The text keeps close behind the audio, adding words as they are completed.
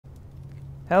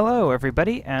Hello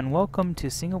everybody and welcome to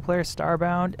Single Player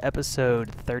Starbound episode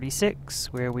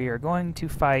 36, where we are going to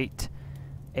fight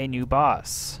a new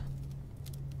boss.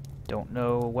 Don't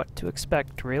know what to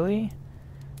expect really,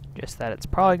 just that it's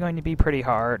probably going to be pretty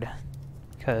hard,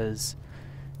 because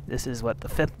this is what, the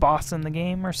 5th boss in the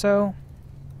game or so?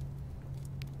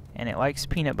 And it likes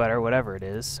peanut butter, whatever it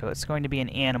is, so it's going to be an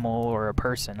animal or a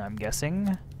person, I'm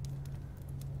guessing.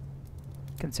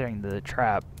 Considering the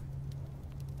trap.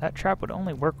 That trap would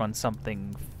only work on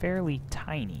something fairly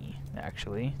tiny,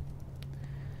 actually.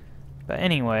 But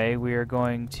anyway, we are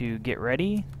going to get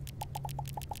ready,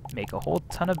 make a whole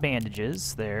ton of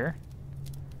bandages there,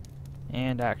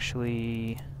 and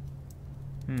actually,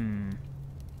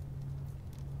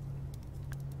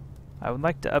 I would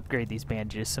like to upgrade these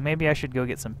bandages, so maybe I should go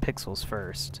get some pixels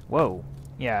first. Whoa,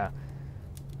 yeah.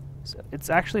 So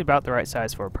it's actually about the right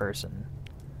size for a person.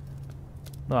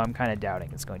 Though I'm kind of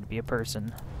doubting it's going to be a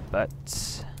person,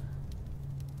 but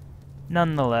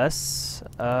nonetheless,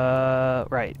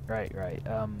 right.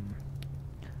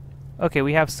 Okay,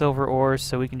 we have silver ores,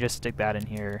 so we can just stick that in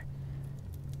here,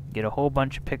 get a whole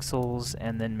bunch of pixels,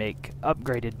 and then make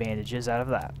upgraded bandages out of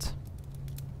that.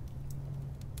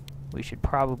 We should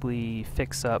probably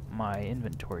fix up my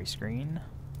inventory screen.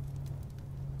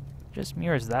 Just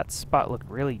mirrors that spot look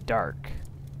really dark.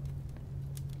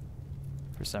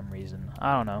 For some reason.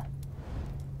 I don't know.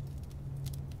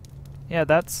 Yeah,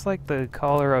 that's like the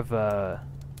color of,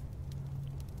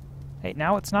 Hey,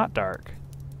 now it's not dark.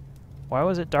 Why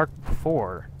was it dark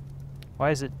before?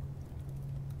 Why is it...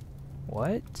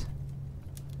 What?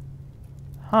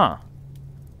 Huh.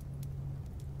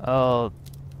 Oh...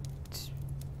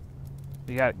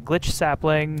 We got glitch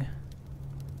sapling.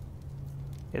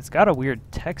 It's got a weird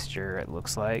texture, it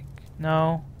looks like.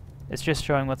 No. It's just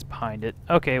showing what's behind it.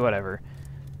 Okay, whatever.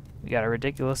 We got a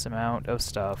ridiculous amount of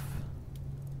stuff.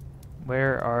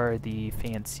 Where are the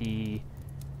fancy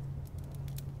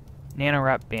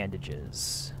nano-wrap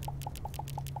bandages?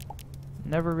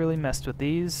 Never really messed with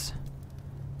these.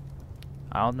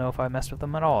 I don't know if I messed with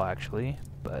them at all, actually.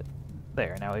 But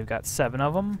there, now we've got 7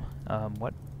 of them.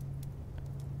 What?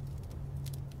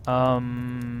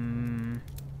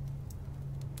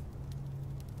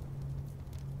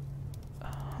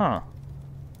 Huh.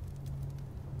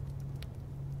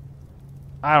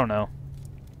 I don't know.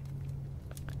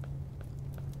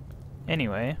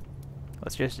 Anyway,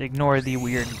 let's just ignore the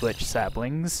weird glitch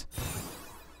saplings.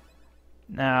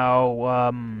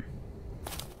 Now,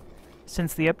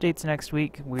 since the update's next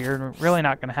week, we're really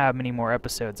not going to have many more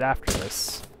episodes after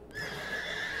this.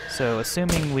 So,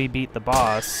 assuming we beat the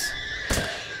boss,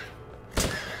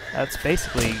 that's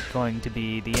basically going to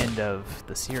be the end of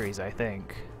the series, I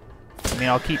think. I mean,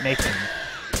 I'll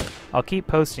keep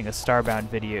posting a Starbound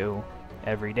video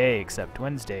every day except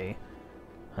Wednesday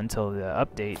until the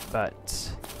update,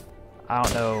 but I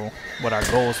don't know what our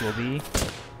goals will be.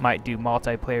 Might do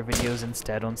multiplayer videos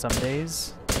instead on some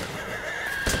days.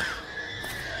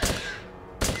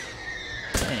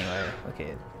 Anyway,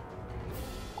 okay.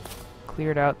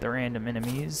 Cleared out the random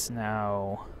enemies.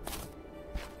 Now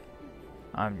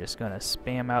I'm just gonna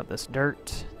spam out this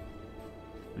dirt.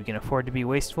 We can afford to be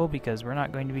wasteful because we're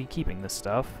not going to be keeping this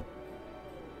stuff.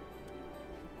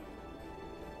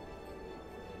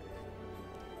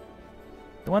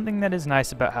 The one thing that is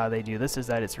nice about how they do this is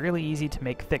that it's really easy to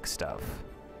make thick stuff.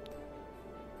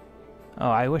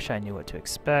 Oh, I wish I knew what to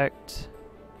expect.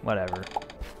 Whatever.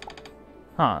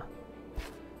 Huh.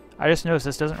 I just noticed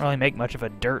this doesn't really make much of a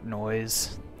dirt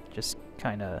noise. Just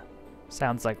kinda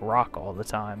sounds like rock all the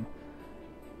time.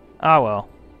 Ah well.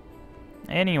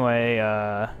 Anyway,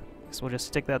 guess we'll just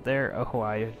stick that there. Oh,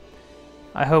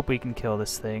 I hope we can kill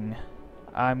this thing.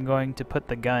 I'm going to put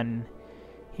the gun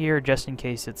here just in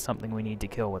case it's something we need to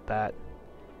kill with that.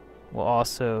 We'll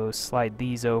also slide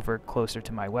these over closer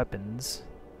to my weapons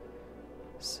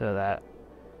so that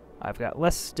I've got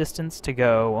less distance to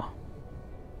go.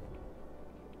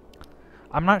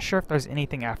 I'm not sure if there's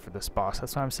anything after this boss.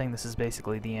 That's why I'm saying this is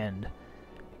basically the end,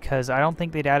 because I don't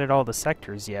think they'd added all the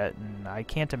sectors yet, and I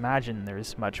can't imagine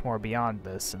there's much more beyond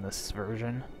this in this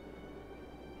version.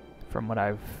 From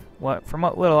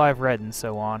what little I've read and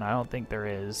so on, I don't think there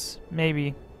is.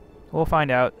 Maybe. We'll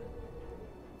find out.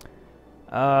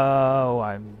 Oh,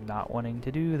 I'm not wanting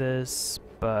to do this,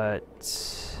 but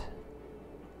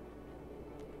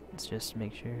let's just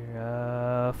make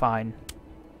sure. Fine.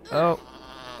 Oh.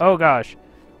 Oh gosh.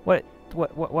 What?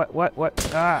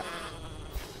 Ah.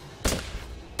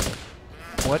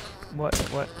 What?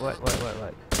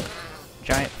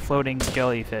 Giant floating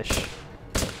jellyfish.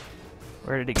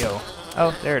 Where did it go?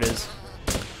 Oh, there it is.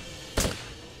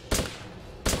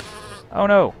 Oh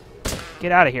no!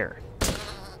 Get out of here.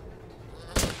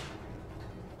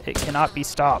 It cannot be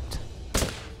stopped.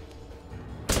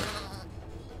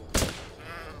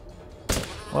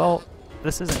 Well,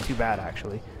 this isn't too bad,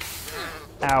 actually.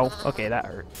 Ow. Okay, that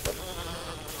hurt.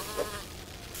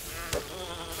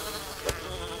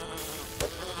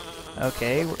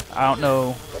 Okay, I don't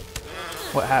know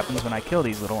what happens when I kill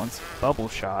these little ones. Bubble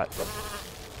shot.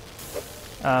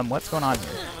 What's going on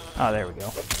here? Oh, there we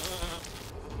go.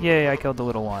 Yay, I killed the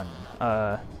little one.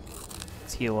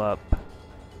 Let's heal up.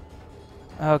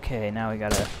 Okay, now we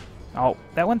gotta... Oh,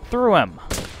 that went through him!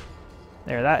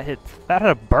 There, that hit... That hit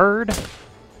a bird?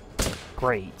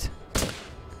 Great.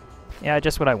 Yeah,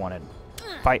 just what I wanted.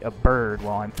 Fight a bird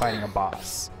while I'm fighting a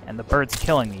boss. And the bird's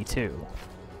killing me, too.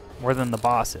 More than the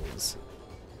boss is.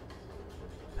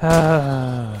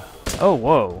 Oh,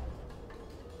 whoa.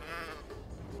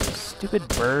 Stupid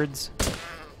birds.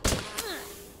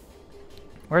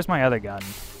 Where's my other gun?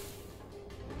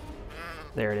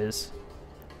 There it is.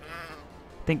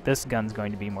 I think this gun's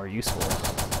going to be more useful.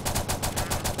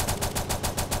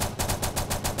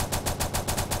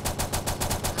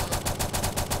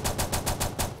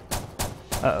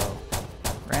 Uh-oh.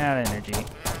 Ran out of energy.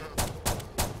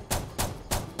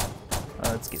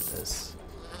 Let's get this.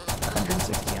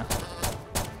 160, huh?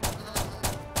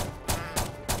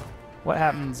 What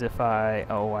happens if I...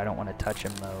 Oh, I don't want to touch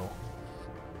him, though.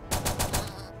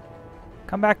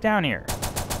 Come back down here.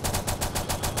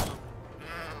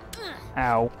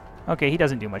 Ow. Okay, he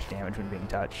doesn't do much damage when being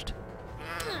touched.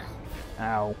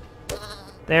 Ow.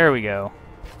 There we go.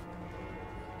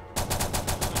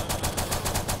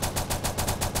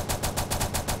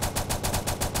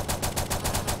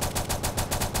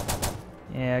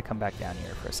 Yeah, come back down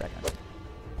here for a second.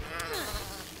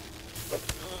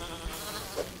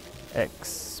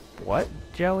 What?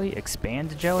 Jelly?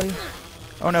 Expand jelly?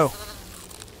 Oh no.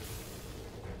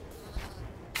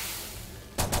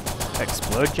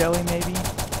 Explode jelly, maybe?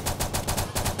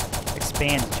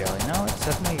 Expand jelly. No, it's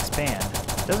definitely expand.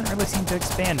 It doesn't really seem to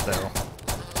expand, though.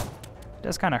 It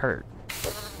does kind of hurt.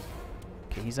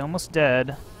 Okay, he's almost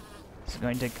dead. He's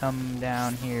going to come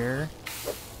down here.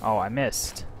 Oh, I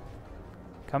missed.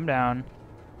 Come down.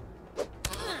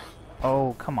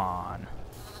 Oh, come on.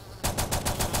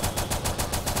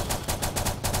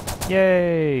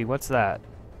 Yay! What's that?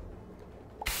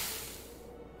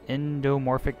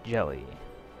 Endomorphic jelly.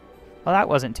 Well, that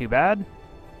wasn't too bad.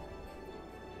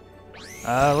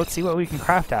 Let's see what we can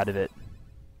craft out of it.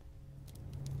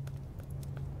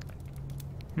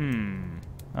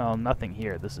 Oh, nothing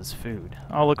here. This is food.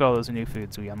 Oh, look at all those new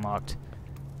foods we unlocked.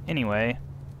 Anyway.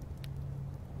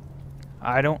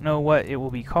 I don't know what it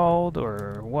will be called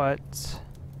or what.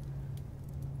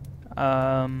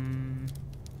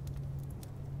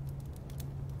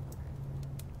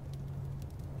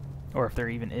 Or if there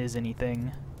even is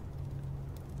anything.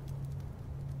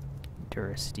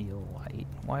 Durasteel white.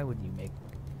 Why would you make...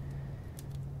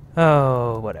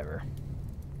 Oh, whatever.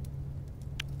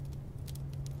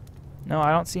 No,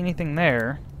 I don't see anything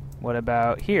there. What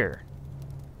about here?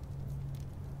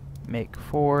 Make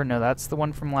 4. No, that's the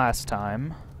one from last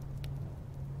time.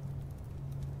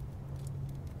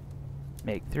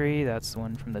 Make 3. That's the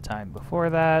one from the time before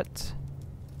that.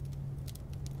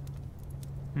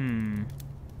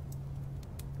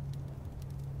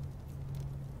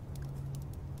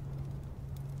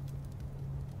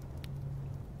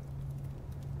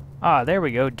 Ah, there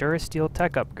we go. Durasteel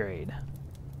tech upgrade.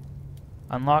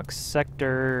 Unlocks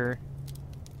sector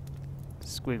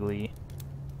squiggly.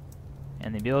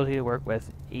 And the ability to work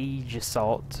with age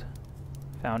assault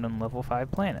found on level 5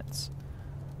 planets.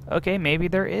 Okay, maybe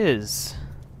there is.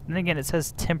 Then again, it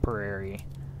says temporary.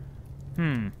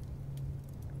 I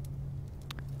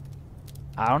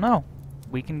don't know.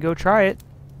 We can go try it.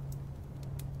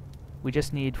 We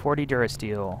just need 40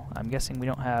 Durasteel. I'm guessing we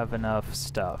don't have enough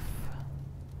stuff.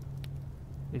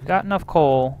 We've got enough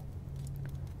coal,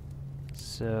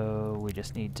 so we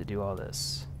just need to do all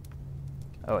this.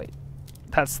 Oh wait,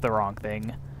 that's the wrong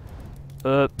thing.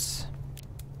 Oops.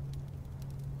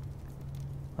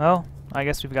 Well, I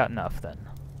guess we've got enough then.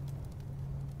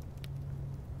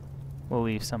 We'll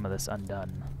leave some of this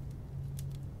undone.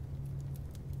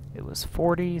 It was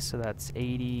 40, so that's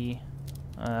 80.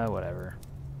 Whatever.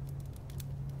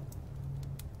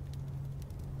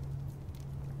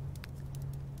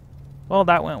 Well,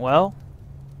 that went well.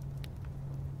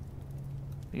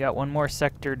 We got one more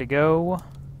sector to go,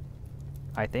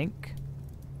 I think.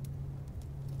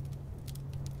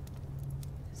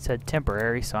 It said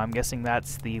temporary, so I'm guessing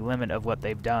that's the limit of what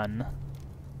they've done.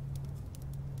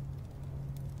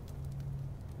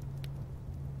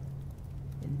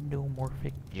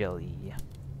 Endomorphic jelly.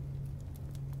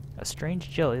 A strange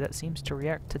jelly that seems to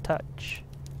react to touch.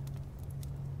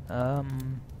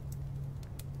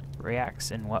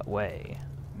 Reacts in what way?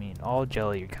 I mean, all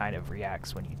jelly kind of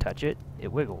reacts when you touch it.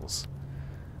 It wiggles.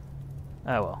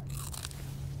 Oh well.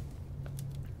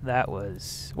 That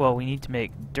was... Well, we need to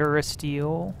make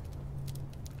Durasteel.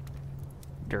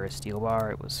 Durasteel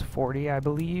bar, it was 40, I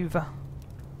believe.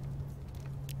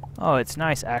 Oh, it's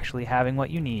nice actually having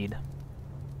what you need.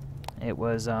 It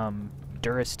was,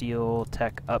 Durasteel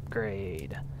Tech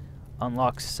Upgrade.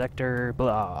 Unlocks Sector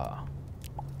blah.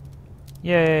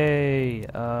 Yay!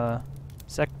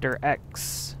 Sector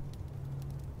X.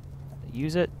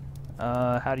 Use it?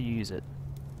 How do you use it?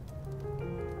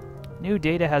 New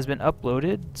data has been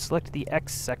uploaded. Select the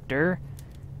X sector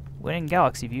when in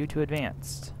Galaxy View to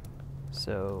advanced.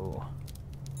 So...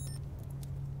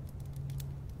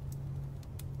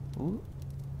 Ooh.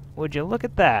 Would you look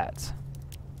at that?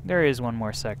 There is one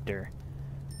more sector.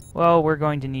 Well, we're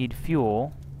going to need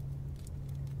fuel.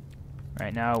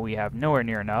 Right now we have nowhere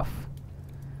near enough.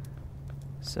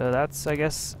 So that's, I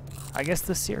guess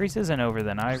the series isn't over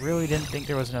then. I really didn't think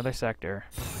there was another sector.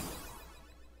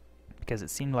 Because it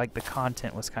seemed like the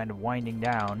content was kind of winding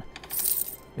down.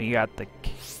 We got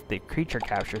the creature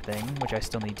capture thing, which I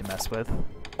still need to mess with.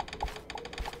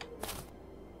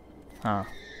 Huh.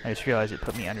 I just realized it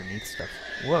put me underneath stuff.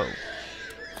 Whoa.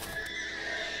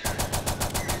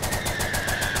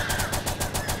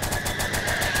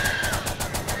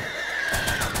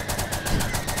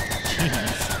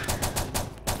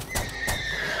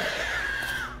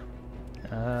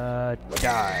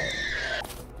 Die.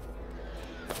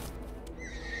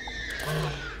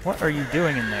 What are you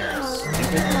doing in there,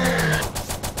 stupid?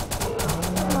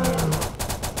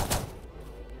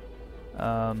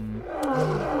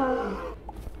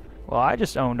 Well, I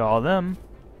just owned all of them.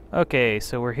 Okay,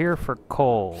 so we're here for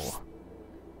coal.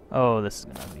 Oh, this is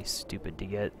gonna be stupid to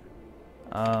get.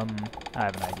 I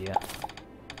have an idea.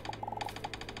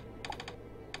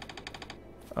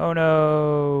 Oh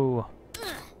no!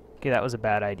 Okay, that was a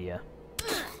bad idea.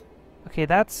 Okay,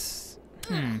 that's...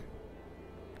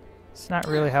 It's not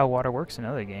really how water works in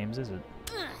other games, is it?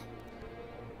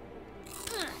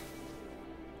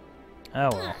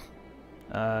 Oh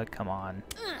well. Come on.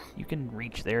 You can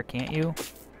reach there, can't you?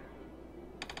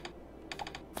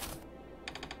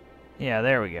 Yeah,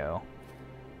 there we go.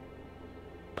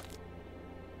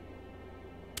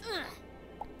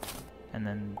 And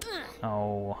then...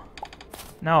 Oh...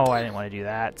 No, I didn't want to do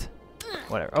that.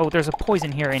 Whatever. Oh, there's a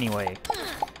poison here anyway.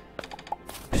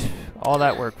 All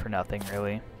that work for nothing,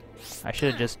 really. I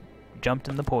should have just jumped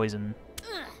in the poison.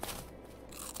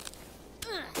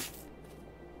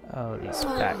 Oh, these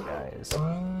fat guys.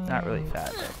 Not really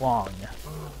fat, but long.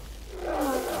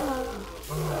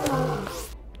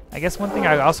 I guess one thing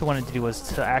I also wanted to do was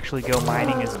to actually go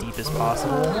mining as deep as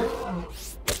possible.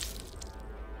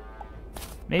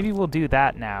 Maybe we'll do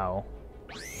that now.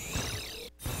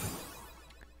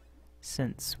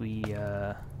 Since we,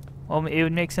 well, it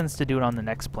would make sense to do it on the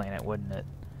next planet, wouldn't it?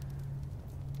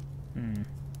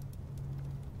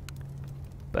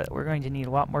 But we're going to need a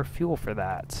lot more fuel for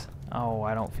that. Oh,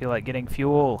 I don't feel like getting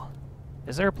fuel.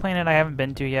 Is there a planet I haven't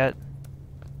been to yet?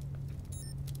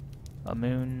 A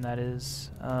moon, that is.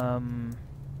 I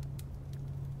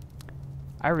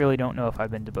really don't know if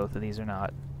I've been to both of these or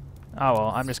not. Oh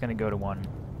well, I'm just going to go to one.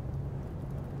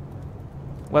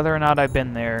 Whether or not I've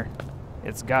been there,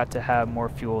 it's got to have more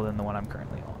fuel than the one I'm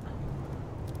currently on.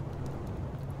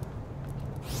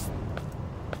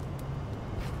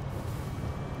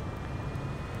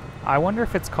 I wonder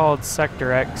if it's called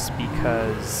Sector X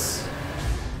because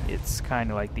it's kind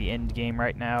of like the end game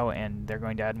right now and they're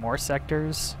going to add more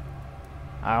sectors.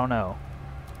 I don't know.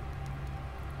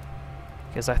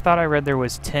 Because I thought I read there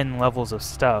was 10 levels of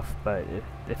stuff, but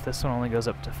if this one only goes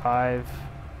up to 5,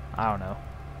 I don't know.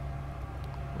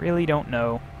 Really don't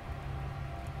know.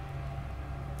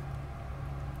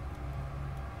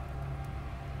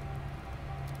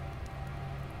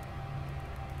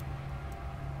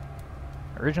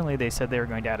 Originally they said they were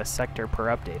going to add a sector per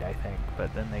update, I think,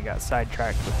 but then they got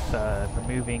sidetracked with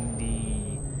removing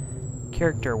the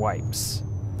character wipes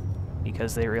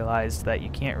because they realized that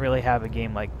you can't really have a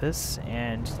game like this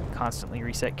and constantly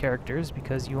reset characters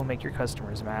because you will make your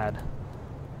customers mad,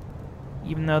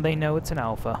 even though they know it's an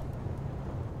alpha.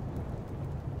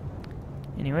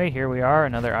 Anyway, here we are,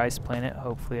 another ice planet.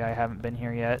 Hopefully I haven't been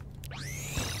here yet.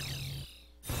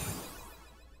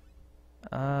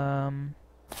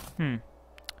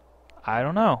 I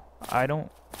don't know. I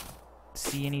don't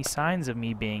see any signs of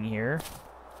me being here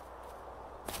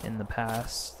in the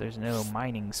past. There's no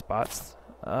mining spots.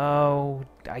 Oh,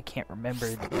 I can't remember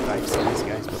if I've seen these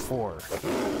guys before.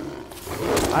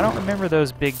 I don't remember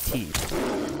those big teeth.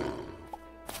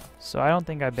 So I don't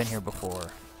think I've been here before.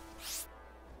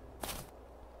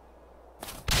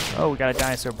 Oh, we got a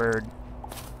dinosaur bird.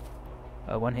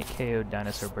 A one-hit KO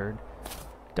dinosaur bird.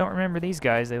 Don't remember these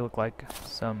guys. They look like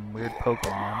some weird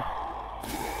Pokemon.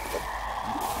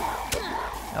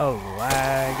 Oh,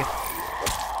 lag.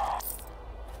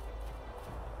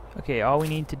 Okay, all we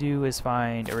need to do is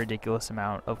find a ridiculous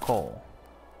amount of coal.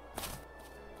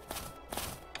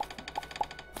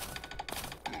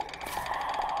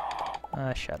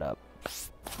 Shut up.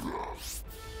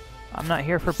 I'm not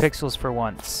here for pixels for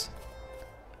once.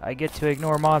 I get to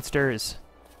ignore monsters.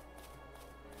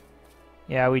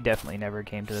 Yeah, we definitely never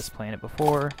came to this planet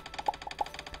before.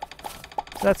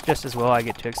 So that's just as well I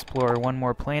get to explore one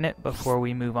more planet before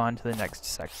we move on to the next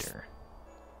sector.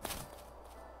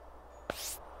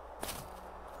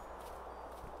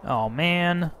 Oh,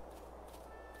 man.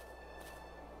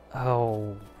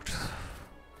 Oh.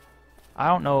 I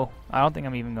don't know. I don't think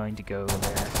I'm even going to go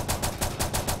there.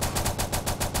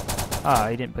 Ah,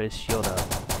 he didn't put his shield up.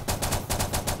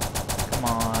 Come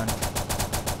on.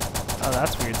 Oh,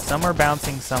 that's weird. Some are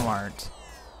bouncing, some aren't.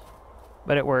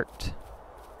 But it worked.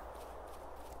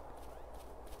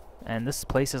 And this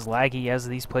place is laggy, as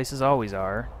these places always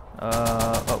are.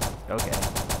 Oh, okay.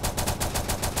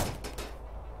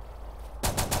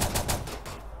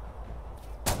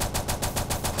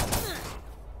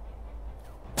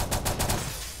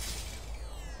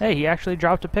 Hey, he actually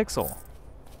dropped a pixel.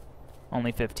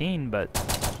 Only 15, but...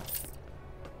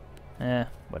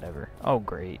 whatever. Oh,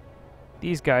 great.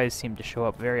 These guys seem to show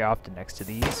up very often next to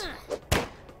these.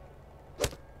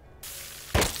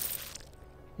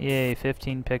 Yay,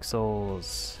 15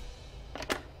 pixels.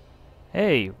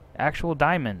 Hey, actual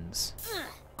diamonds.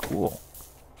 Cool.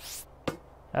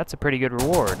 That's a pretty good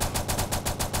reward.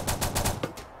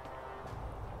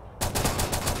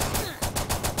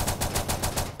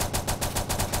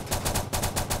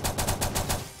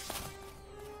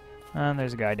 And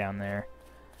there's a guy down there.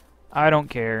 I don't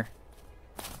care.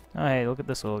 Oh, hey, look at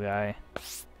this little guy.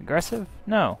 Aggressive?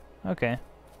 No. Okay.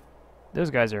 Those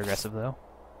guys are aggressive, though.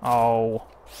 Oh.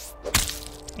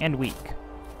 And weak.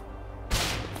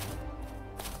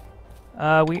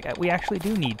 We actually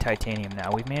do need titanium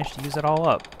now. We've managed to use it all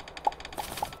up.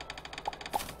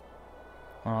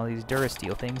 All these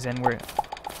Durasteel things, and we're...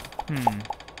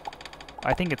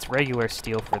 I think it's regular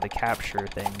steel for the capture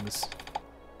things.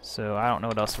 So I don't know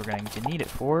what else we're going to need it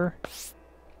for.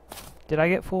 Did I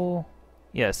get full?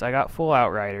 Yes, I got full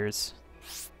Outriders.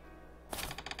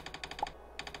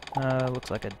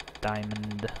 Looks like a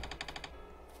diamond.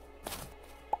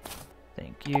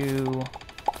 Thank you.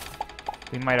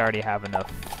 We might already have enough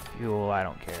fuel, I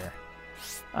don't care.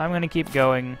 I'm gonna keep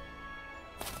going.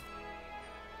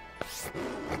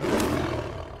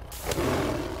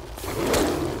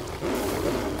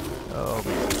 Oh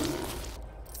man.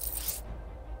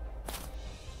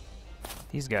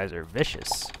 These guys are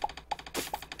vicious.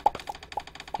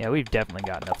 Yeah, we've definitely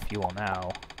got enough fuel now.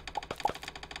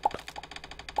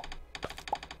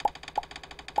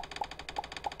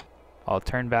 I'll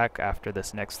turn back after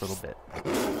this next little bit.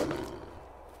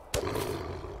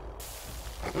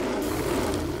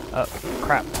 Oh,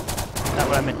 crap. Not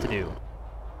what I meant to do.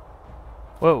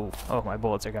 Whoa. Oh, my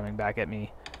bullets are coming back at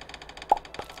me.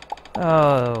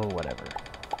 Oh, whatever.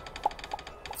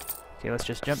 Okay, let's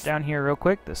just jump down here real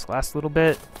quick. This last little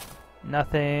bit.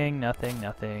 Nothing, nothing,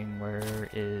 nothing. Where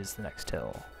is the next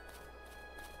hill?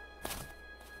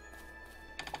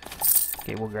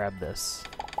 Okay, we'll grab this.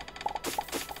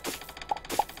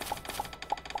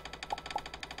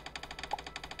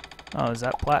 Oh, is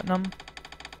that platinum?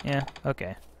 Yeah,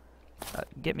 okay.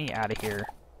 Get me out of here.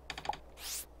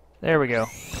 There we go.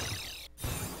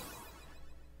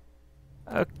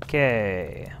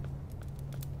 Okay.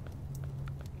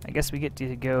 I guess we get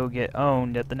to go get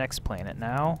owned at the next planet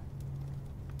now.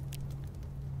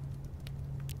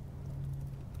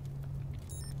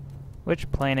 Which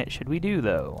planet should we do,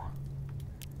 though?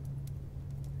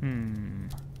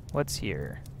 What's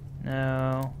here?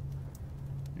 No.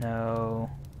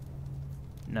 No.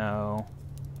 No.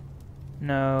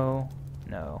 No.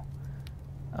 No.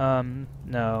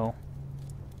 No.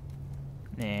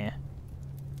 Nah.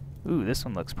 Ooh, this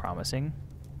one looks promising.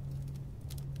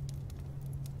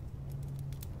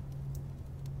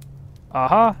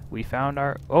 Aha! We found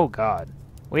our... Oh, God.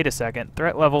 Wait a second.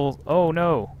 Threat level... Oh,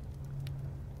 no.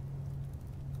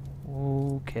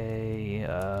 Okay,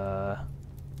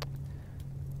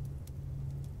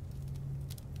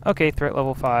 Okay, threat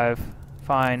level 5.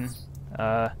 Fine.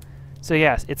 So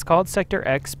yes, it's called Sector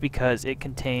X because it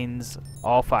contains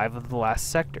all 5 of the last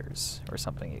sectors, or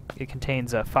something. It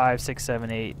contains 5, 6,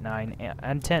 7, 8, 9,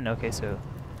 and 10. Okay, so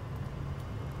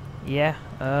Yeah,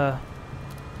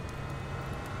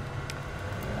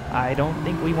 I don't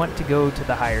think we want to go to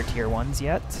the higher tier ones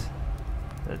yet.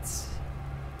 That's...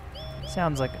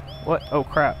 sounds like... what? Oh,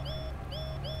 crap.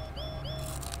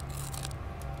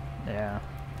 Yeah.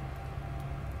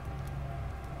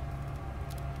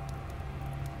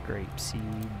 Grape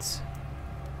seeds.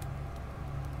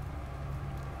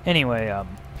 Anyway,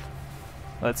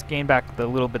 let's gain back the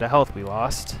little bit of health we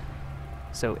lost.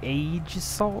 So Age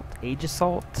Assault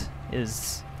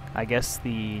is, I guess,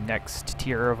 the next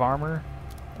tier of armor.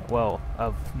 Well,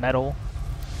 of metal.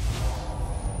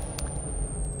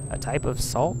 A type of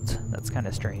salt? That's kind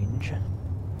of strange.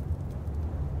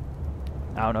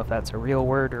 I don't know if that's a real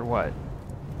word or what.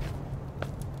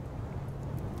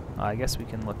 I guess we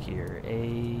can look here.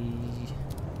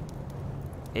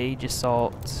 Age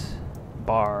Assault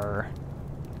bar.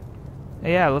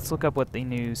 Yeah, let's look up what the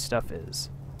new stuff is.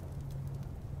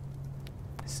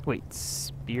 Wait,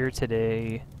 spear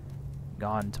today,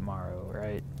 gone tomorrow,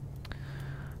 right?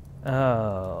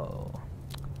 Oh,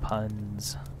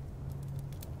 puns.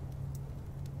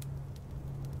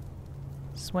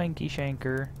 Swanky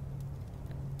Shanker.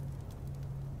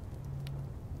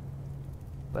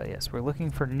 But yes, we're looking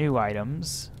for new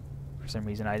items. For some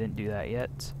reason I didn't do that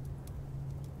yet.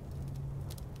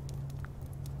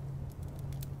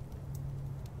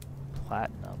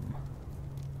 Platinum.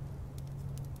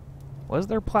 Was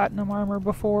there platinum armor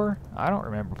before? I don't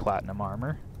remember platinum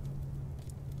armor.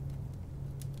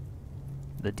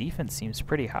 The defense seems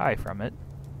pretty high from it.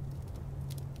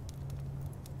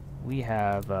 We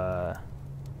have,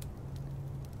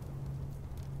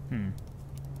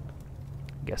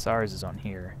 guess ours is on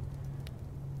here.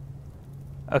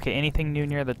 Okay, anything new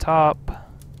near the top?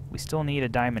 We still need a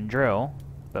diamond drill,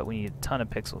 but we need a ton of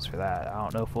pixels for that. I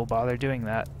don't know if we'll bother doing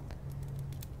that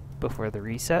before the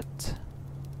reset.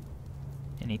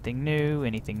 Anything new?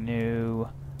 Anything new?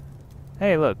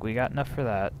 Hey, look, we got enough for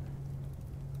that.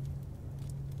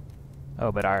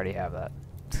 Oh, but I already have that.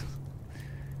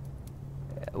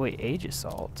 Wait, Age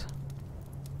Assault?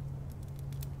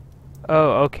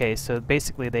 Oh, okay, so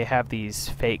basically they have these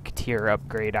fake tier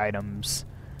upgrade items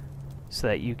so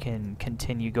that you can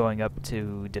continue going up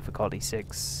to difficulty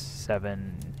 6,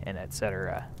 7, and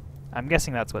etc. I'm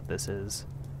guessing that's what this is.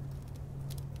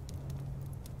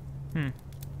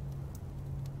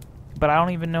 But I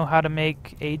don't even know how to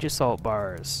make Age Assault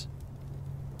bars.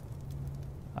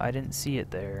 I didn't see it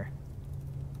there.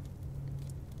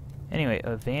 Anyway,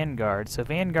 a Vanguard. So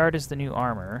Vanguard is the new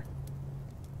armor.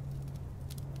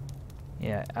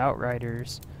 Yeah,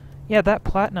 Outriders. Yeah, that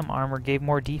platinum armor gave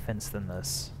more defense than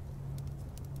this.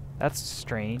 That's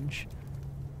strange.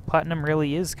 Platinum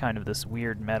really is kind of this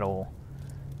weird metal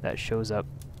that shows up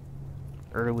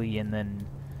early and then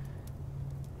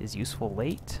is useful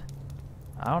late.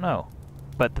 I don't know.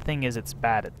 But the thing is, it's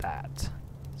bad at that.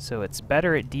 So it's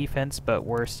better at defense, but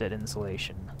worse at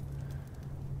insulation.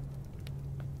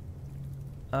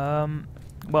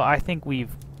 Well, I think we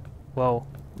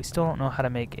still don't know how to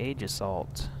make Age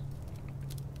Assault.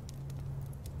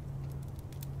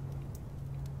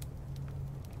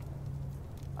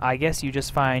 I guess you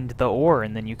just find the ore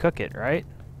and then you cook it, right?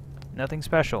 Nothing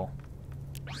special.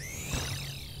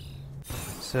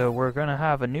 So we're gonna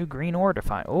have a new green ore to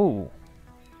find. Oh!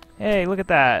 Hey, look at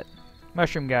that!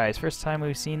 Mushroom guys, first time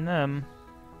we've seen them.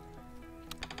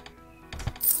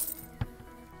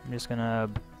 I'm just gonna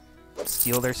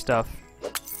steal their stuff.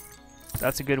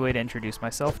 That's a good way to introduce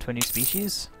myself to a new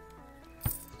species.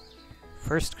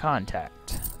 First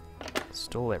contact.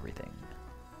 Stole everything.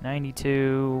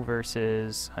 92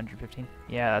 versus 115.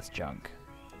 Yeah, that's junk.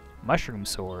 Mushroom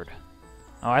sword.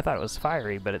 Oh, I thought it was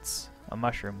fiery, but it's a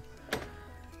mushroom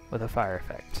with a fire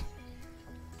effect.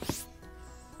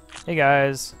 Hey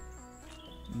guys.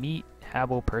 Meet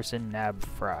Habble Person Nab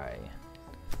Fry.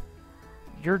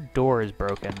 Your door is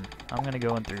broken. I'm gonna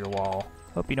go in through your wall.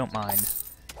 Hope you don't mind.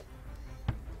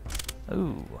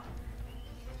 Ooh.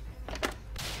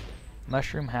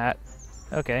 Mushroom hat.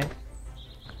 Okay.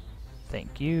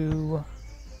 Thank you.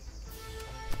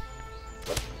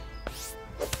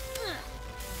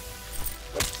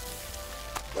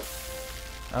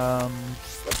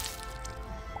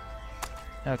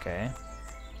 Okay.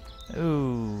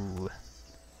 Ooh.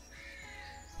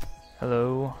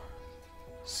 Hello.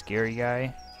 Scary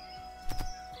guy.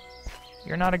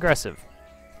 You're not aggressive.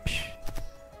 Psh.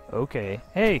 Okay.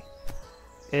 Hey!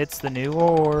 It's the new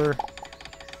ore.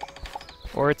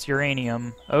 Or it's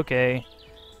uranium. Okay.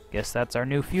 Guess that's our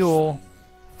new fuel.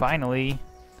 Finally.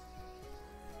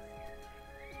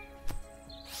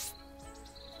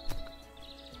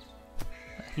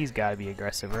 He's gotta be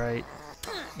aggressive, right?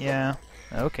 Yeah.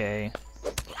 Okay.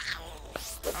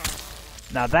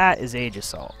 Now that is Age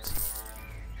Assault.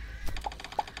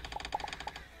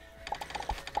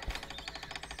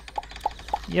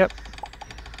 Yep.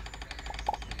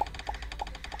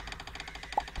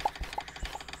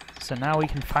 So now we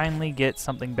can finally get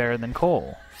something better than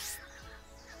coal.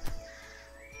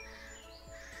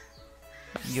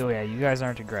 Oh yeah, you guys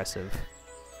aren't aggressive.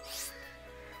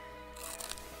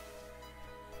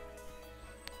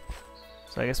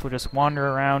 So I guess we'll just wander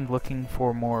around looking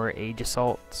for more Age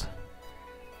Assault.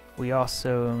 We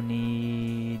also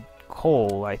need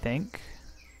coal, I think.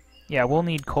 Yeah, we'll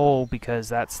need coal because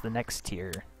that's the next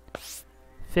tier.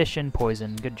 Fish and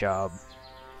poison, good job.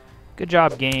 Good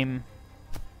job, game.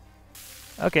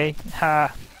 Okay,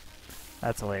 ha!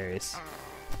 That's hilarious.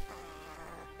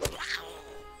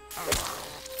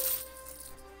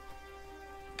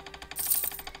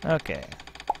 Okay.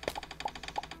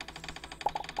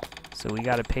 So we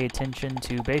gotta pay attention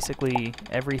to basically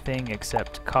everything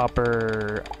except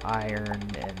copper, iron,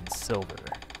 and silver.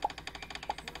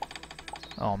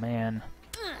 Oh man.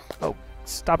 Oh,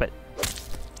 stop it.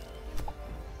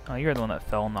 Oh, you're the one that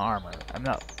fell in the armor. I'm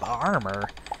not the armor.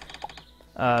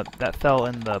 That fell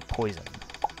in the poison.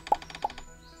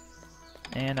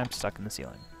 And I'm stuck in the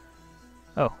ceiling.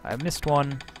 Oh, I missed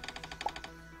one.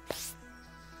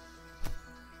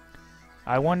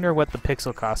 I wonder what the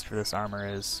pixel cost for this armor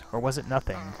is. Or was it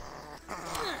nothing?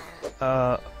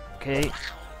 Okay.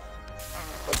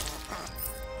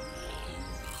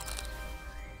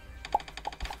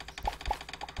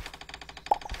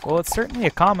 Well, it's certainly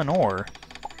a common ore.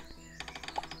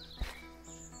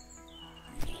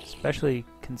 Especially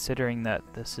considering that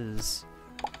this is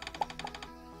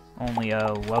only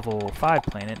a level 5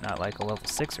 planet, not like a level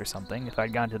 6 or something. If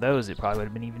I'd gone to those, it probably would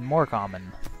have been even more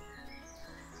common.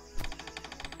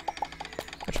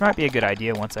 Which might be a good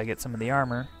idea once I get some of the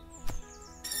armor.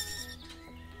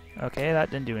 Okay,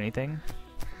 that didn't do anything.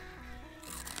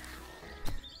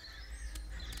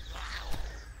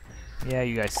 Yeah,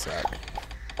 you guys suck.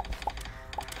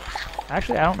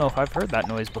 Actually, I don't know if I've heard that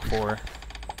noise before.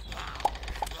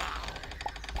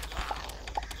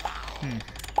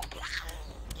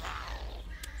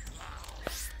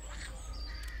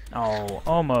 Oh,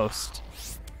 almost.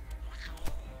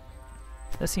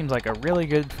 This seems like a really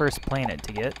good first planet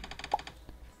to get.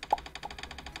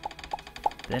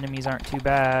 The enemies aren't too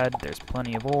bad, there's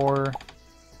plenty of ore.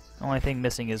 The only thing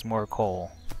missing is more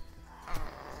coal.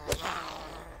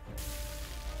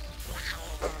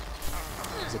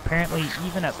 Because apparently,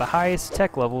 even at the highest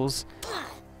tech levels,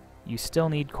 you still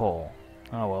need coal.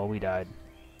 Oh well, we died.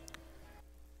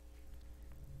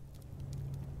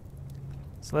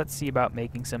 So let's see about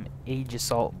making some Age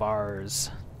Assault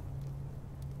bars.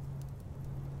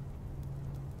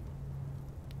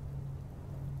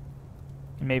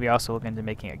 And maybe also look into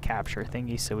making a capture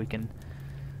thingy so we can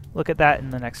look at that in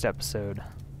the next episode.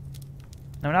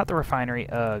 No, not the refinery.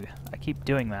 Ugh, I keep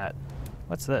doing that.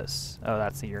 What's this? Oh,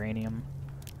 that's the uranium.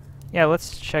 Yeah,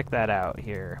 let's check that out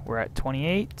here. We're at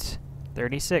 28,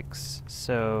 36,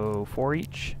 so 4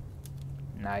 each.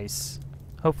 Nice.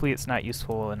 Hopefully it's not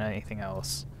useful in anything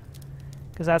else.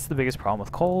 Because that's the biggest problem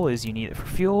with coal, is you need it for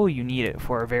fuel, you need it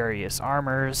for various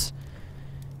armors,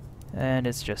 and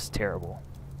it's just terrible.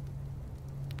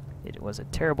 It was a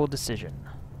terrible decision.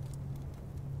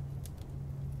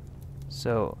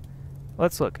 So,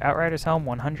 let's look. Outrider's Helm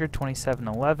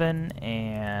 127.11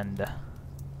 and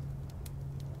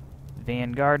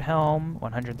Vanguard Helm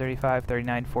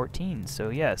 135.39.14. So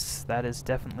yes, that is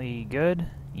definitely good.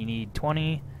 You need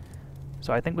 20.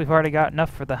 So I think we've already got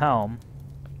enough for the helm.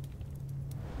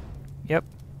 Yep.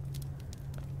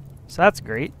 So that's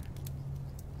great.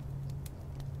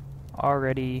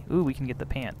 Already... Ooh, we can get the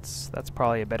pants. That's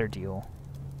probably a better deal.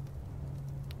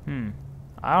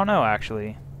 I don't know,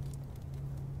 actually.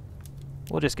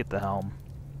 We'll just get the helm.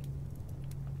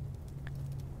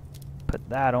 Put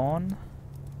that on.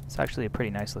 It's actually a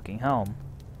pretty nice looking helm.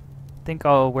 Think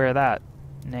I'll wear that.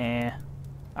 Nah.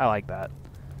 I like that.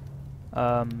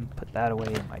 Put that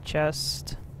away in my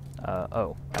chest.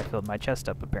 Oh, I filled my chest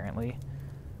up apparently.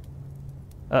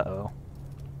 Uh-oh.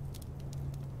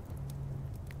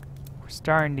 We're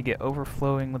starting to get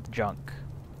overflowing with junk.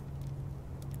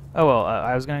 Oh well,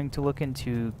 I was going to look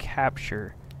into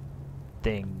capture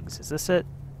things. Is this it?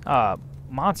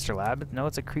 Monster Lab? No,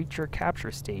 it's a creature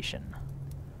capture station.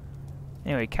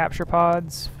 Anyway, capture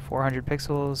pods, 400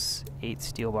 pixels, 8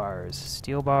 steel bars.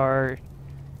 Steel bar...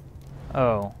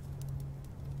 Oh.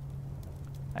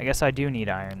 I guess I do need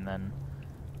iron then.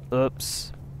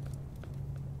 Oops.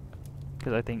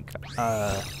 Because I think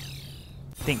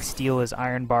steel is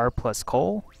iron bar plus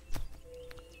coal.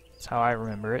 That's how I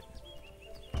remember it.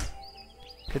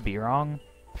 Could be wrong.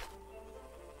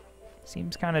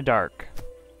 Seems kind of dark.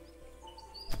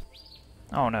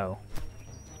 Oh no.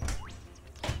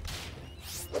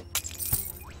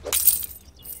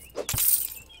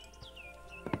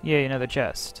 Yay, another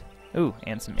chest. Ooh,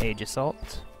 and some age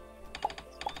assault.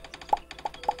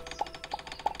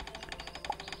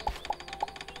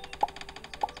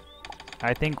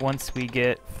 I think once we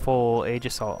get full age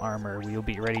assault armor, we'll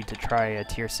be ready to try a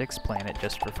tier 6 planet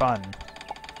just for fun.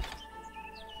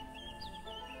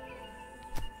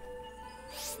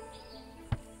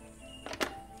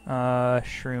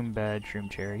 Shroom bed, shroom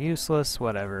chair, useless,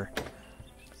 whatever.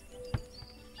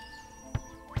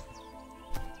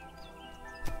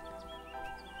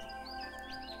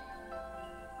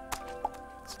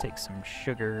 Let's take some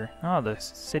sugar. Oh, the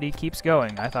city keeps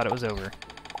going. I thought it was over.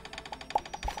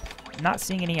 Not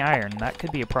seeing any iron. That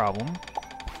could be a problem.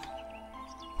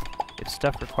 If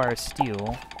stuff requires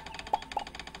steel.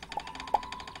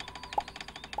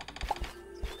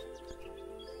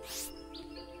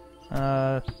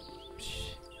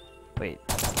 Wait.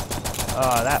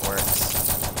 Oh, that works.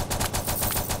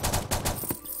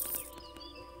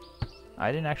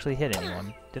 I didn't actually hit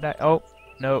anyone. Did I? Oh,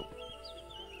 nope.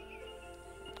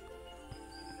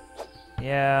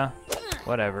 Yeah,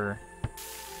 whatever.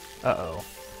 Uh-oh.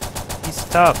 He's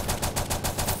tough.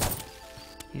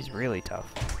 He's really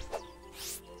tough.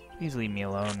 Please leave me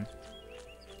alone.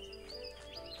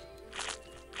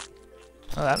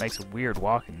 Oh, that makes a weird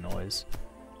walking noise.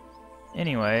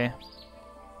 Anyway.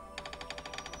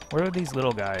 What are these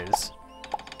little guys?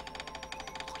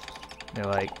 They're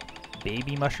like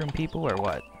baby mushroom people or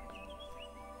what?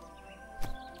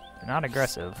 They're not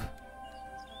aggressive.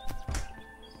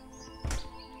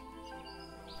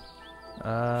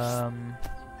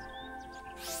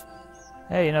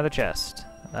 Hey, another chest.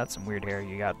 That's some weird hair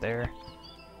you got there.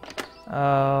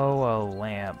 Oh, a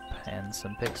lamp and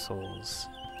some pixels.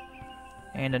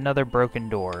 And another broken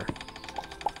door.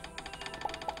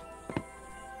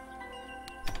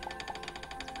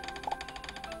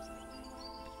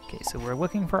 Okay, so we're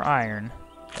looking for iron.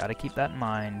 Gotta keep that in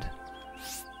mind.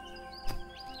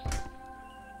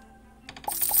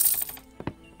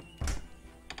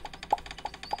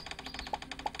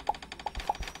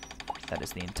 That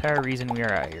is the entire reason we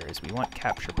are out here, is we want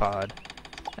capture pod.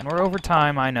 And we're over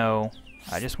time, I know.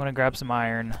 I just want to grab some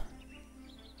iron.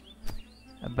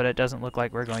 But it doesn't look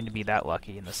like we're going to be that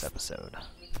lucky in this episode.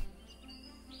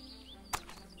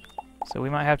 So we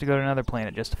might have to go to another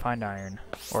planet just to find iron.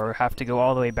 Or have to go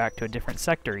all the way back to a different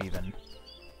sector, even.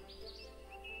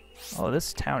 Oh,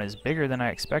 this town is bigger than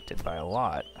I expected by a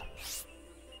lot.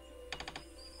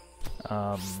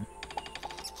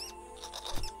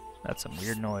 That's some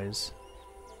weird noise.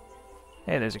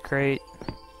 Hey, there's a crate.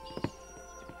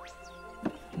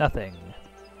 Nothing.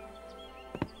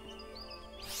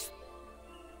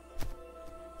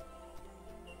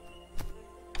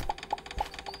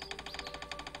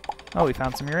 Oh, we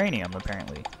found some uranium,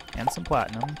 apparently. And some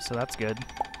platinum, so that's good.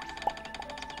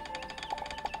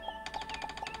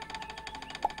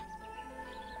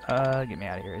 Get me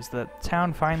out of here. Is the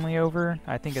town finally over?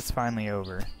 I think it's finally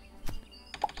over.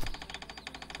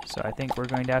 So I think we're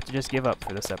going to have to just give up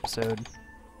for this episode.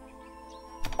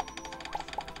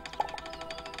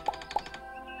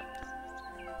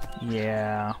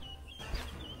 Yeah.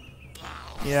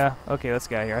 Yeah, okay, let's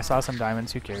get out of here. I saw some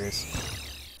diamonds, who cares?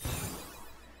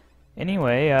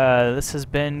 Anyway, this has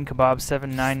been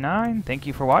KaBob799. Thank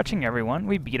you for watching, everyone.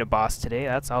 We beat a boss today.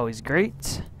 That's always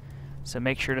great. So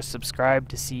make sure to subscribe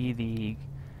to see the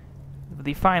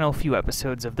final few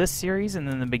episodes of this series, and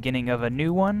then the beginning of a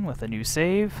new one with a new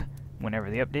save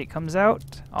whenever the update comes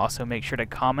out. Also make sure to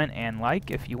comment and like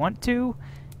if you want to,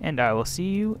 and I will see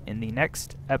you in the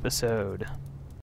next episode.